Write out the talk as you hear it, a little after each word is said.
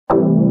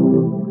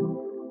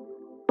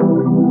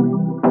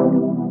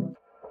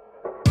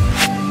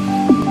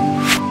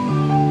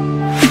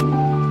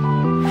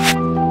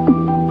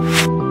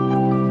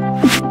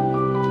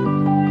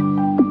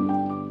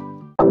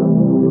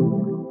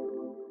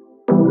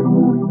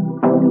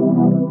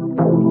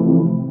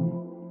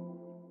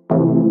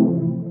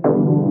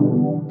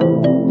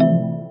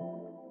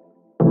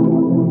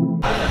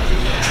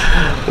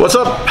What's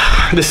up?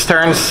 This is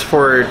Terrence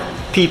for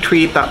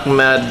T3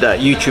 TechMed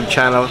YouTube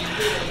channel,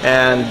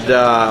 and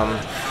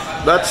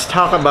let's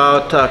talk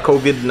about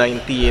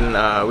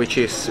COVID-19, which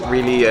is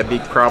really a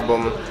big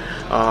problem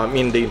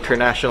in the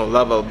international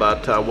level.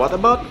 But what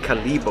about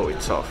Kalibo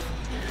itself?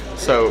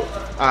 So,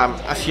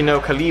 as you know,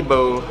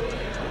 Kalibo,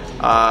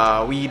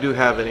 we do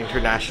have an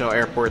international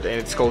airport, and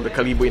it's called the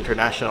Kalibo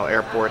International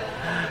Airport.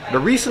 The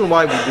reason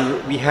why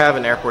we have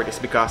an airport is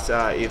because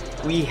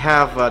we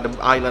have the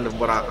island of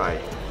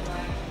Boracay.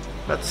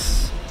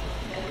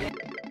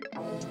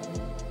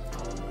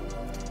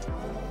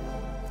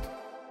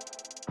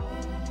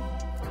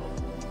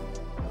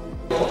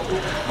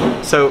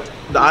 So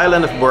the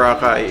island of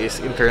Boracay is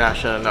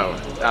international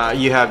now.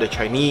 You have the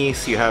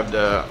Chinese, you have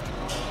the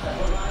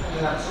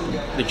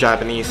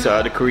Japanese,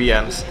 the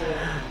Koreans,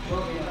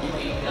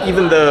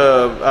 even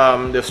the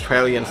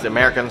Australians, the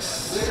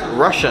Americans,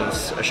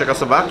 Russians,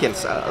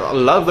 Czechoslovakians. A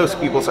lot of those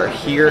peoples are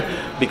here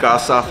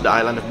because of the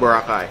island of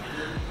Boracay.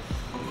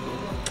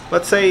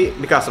 Let's say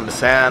because of the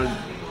sand,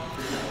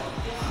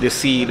 the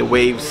sea, the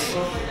waves,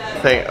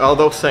 all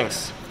those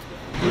things.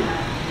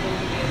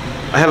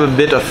 I have a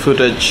bit of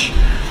footage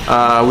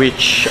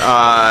which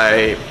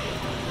I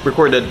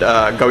recorded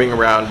going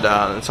around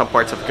in some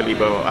parts of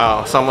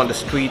Kalibo. Some on the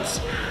streets,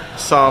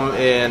 some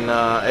in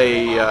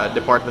a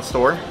department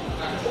store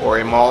or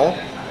a mall,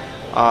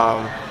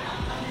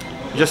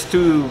 just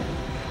to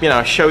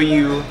show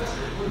you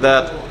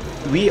that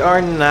we are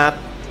not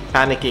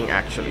panicking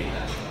actually,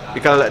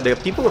 because the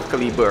people of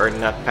Kalibo are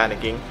not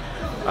panicking,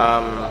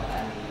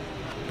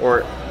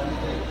 or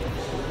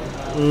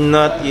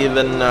not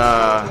even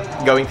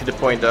going to the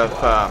point of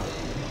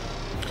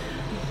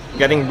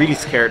getting really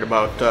scared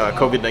about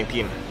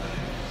COVID-19.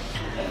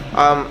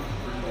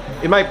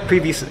 In my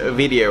previous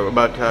video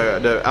about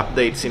the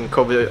updates in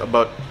COVID,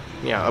 about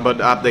the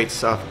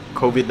updates of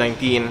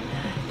COVID-19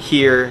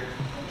 here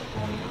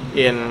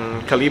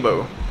in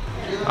Kalibo,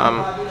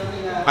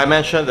 I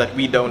mentioned that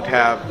we don't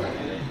have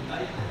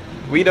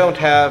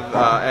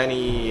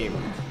any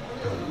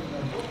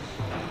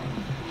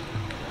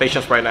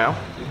patients right now.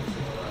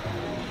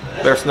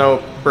 There's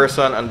no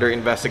person under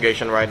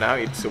investigation right now.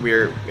 It's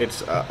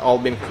all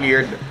been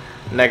cleared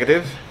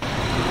negative.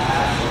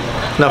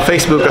 Now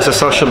Facebook as a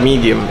social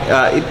medium,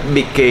 it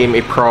became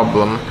a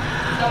problem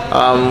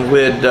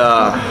with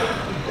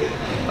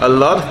a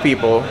lot of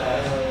people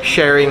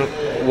sharing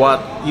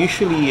what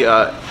usually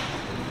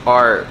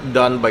are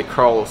done by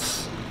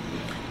trolls.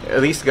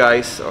 These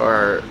guys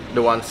are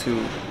the ones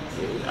who,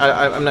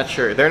 I'm not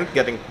sure, they're not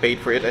getting paid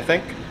for it, I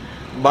think,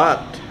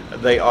 but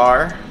they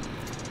are.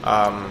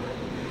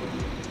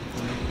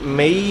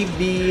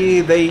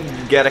 Maybe they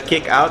get a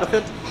kick out of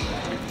it,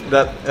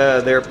 that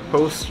their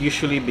posts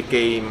usually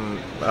became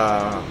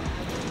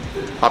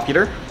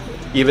popular,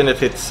 even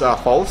if it's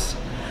false.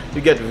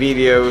 You get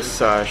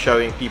videos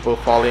showing people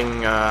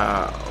falling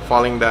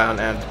down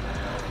and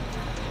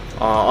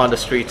on the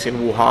streets in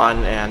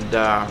Wuhan, and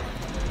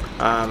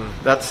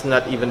that's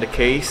not even the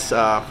case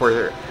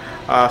for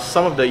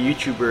some of the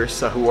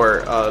YouTubers who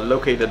are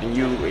located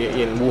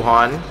in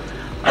Wuhan.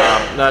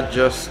 Not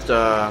just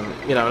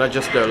not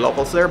just the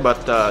locals there,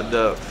 but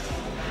the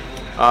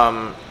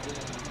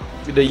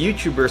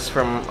YouTubers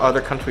from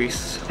other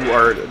countries who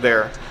are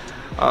there.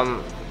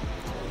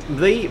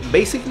 They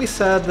basically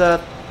said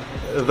that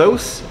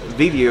those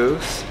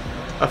videos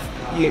of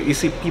you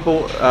see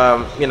people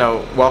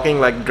walking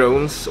like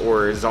drones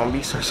or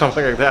zombies or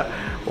something like that,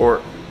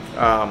 or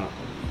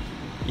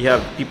you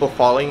have people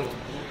falling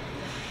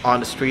on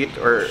the street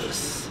or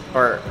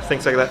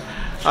things like that.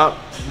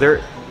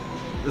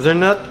 They're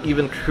not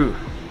even true.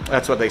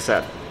 That's what they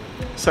said.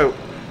 So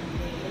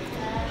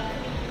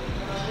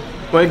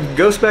when it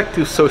goes back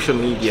to social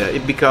media,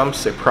 it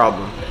becomes a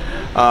problem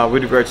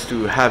with regards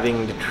to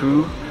having the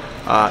true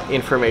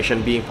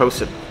information being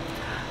posted.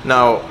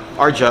 Now,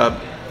 our job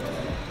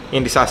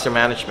in disaster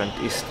management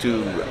is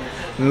to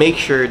make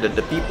sure that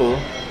the people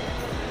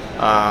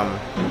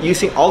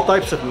using all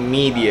types of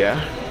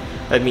media,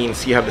 that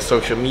means you have the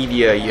social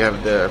media, you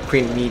have the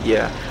print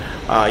media,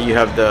 you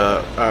have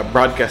the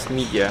broadcast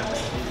media,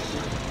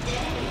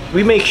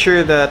 we make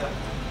sure that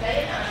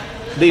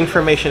the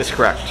information is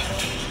correct.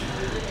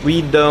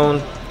 We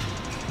don't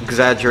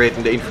exaggerate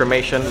in the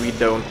information. We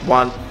don't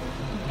want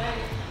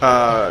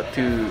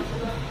to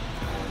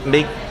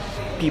make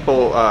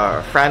people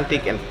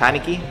frantic and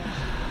panicky.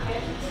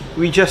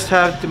 We just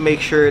have to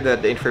make sure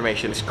that the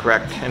information is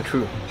correct and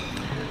true.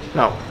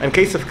 Now, in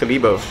case of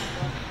Kalibo,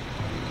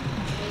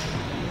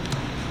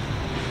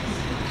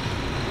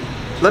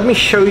 let me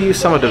show you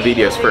some of the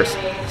videos first,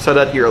 so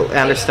that you'll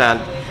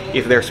understand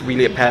if there's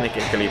really a panic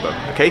in Kalibo,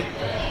 okay?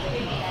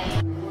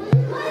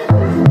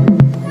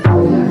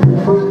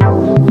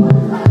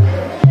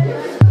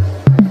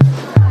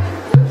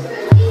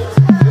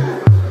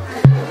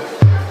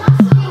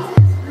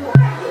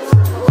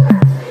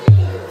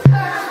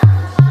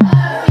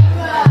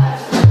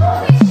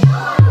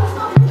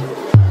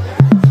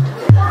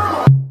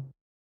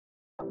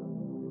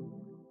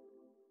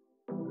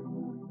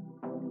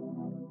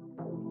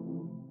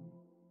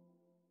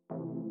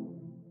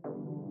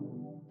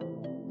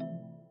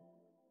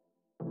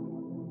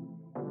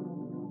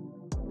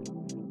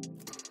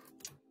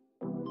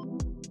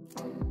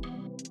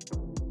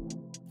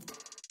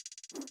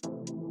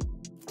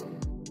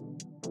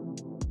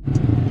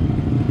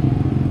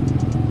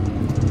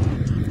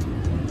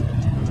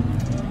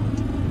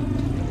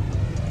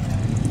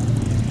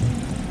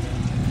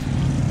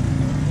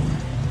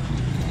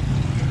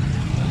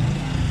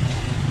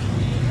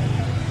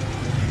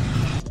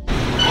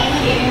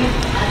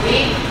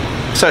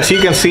 So as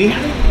you can see,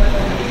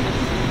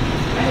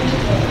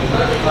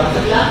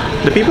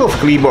 the people of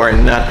Kalibo are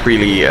not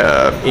really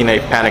in a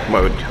panic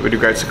mode with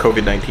regards to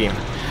COVID-19.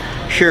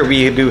 Sure,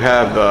 we do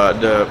have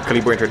the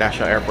Kalibo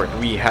International Airport.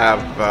 We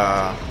have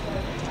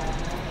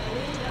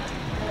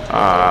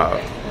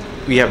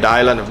the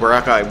island of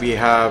Boracay. We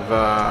have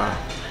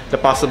the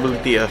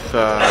possibility of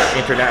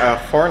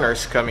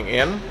foreigners coming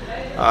in,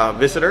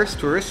 visitors,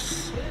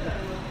 tourists.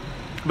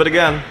 But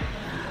again,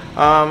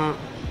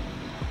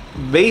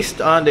 based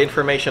on the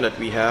information that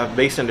we have,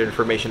 based on the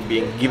information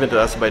being given to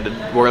us by the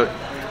World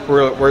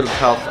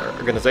Health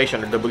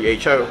Organization, or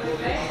WHO,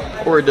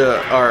 or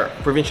our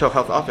Provincial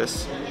Health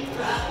Office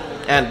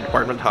and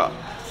Department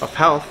of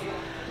Health,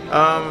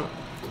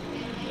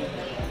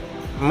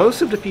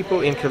 most of the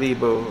people in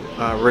Kalibo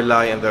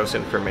rely on those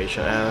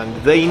information, and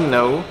they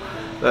know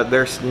that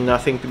there's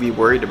nothing to be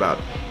worried about.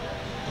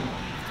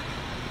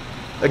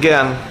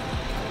 Again,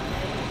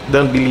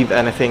 don't believe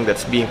anything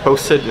that's being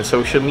posted in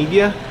social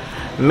media.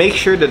 Make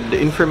sure that the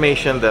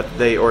information that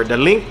the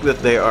link that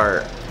they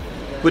are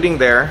putting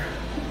there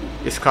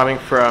is coming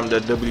from the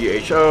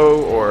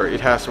WHO, or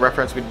it has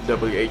reference with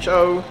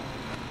WHO,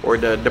 or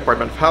the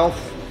Department of Health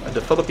of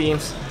the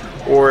Philippines,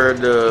 or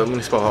the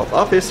Municipal Health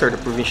Office, or the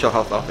Provincial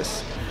Health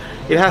Office.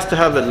 It has to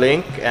have a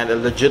link, and a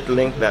legit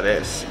link that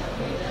is.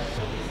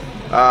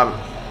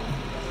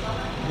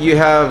 You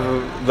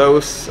have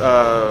those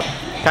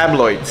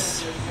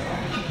tabloids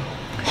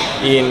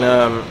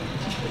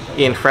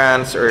in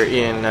France or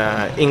in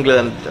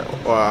England,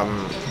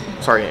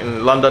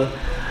 in London.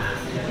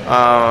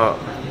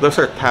 Those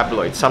are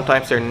tabloids.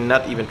 Sometimes they're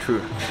not even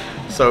true.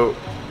 So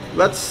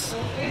let's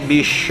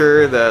be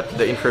sure that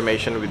the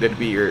information that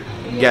we are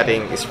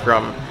getting is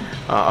from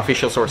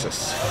official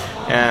sources,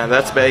 and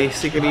that's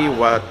basically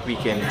what we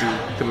can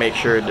do to make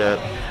sure that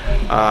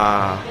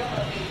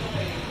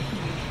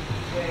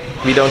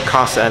we don't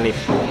cause any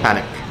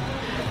panic.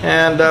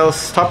 And I'll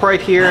stop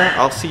right here.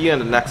 I'll see you in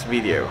the next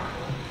video.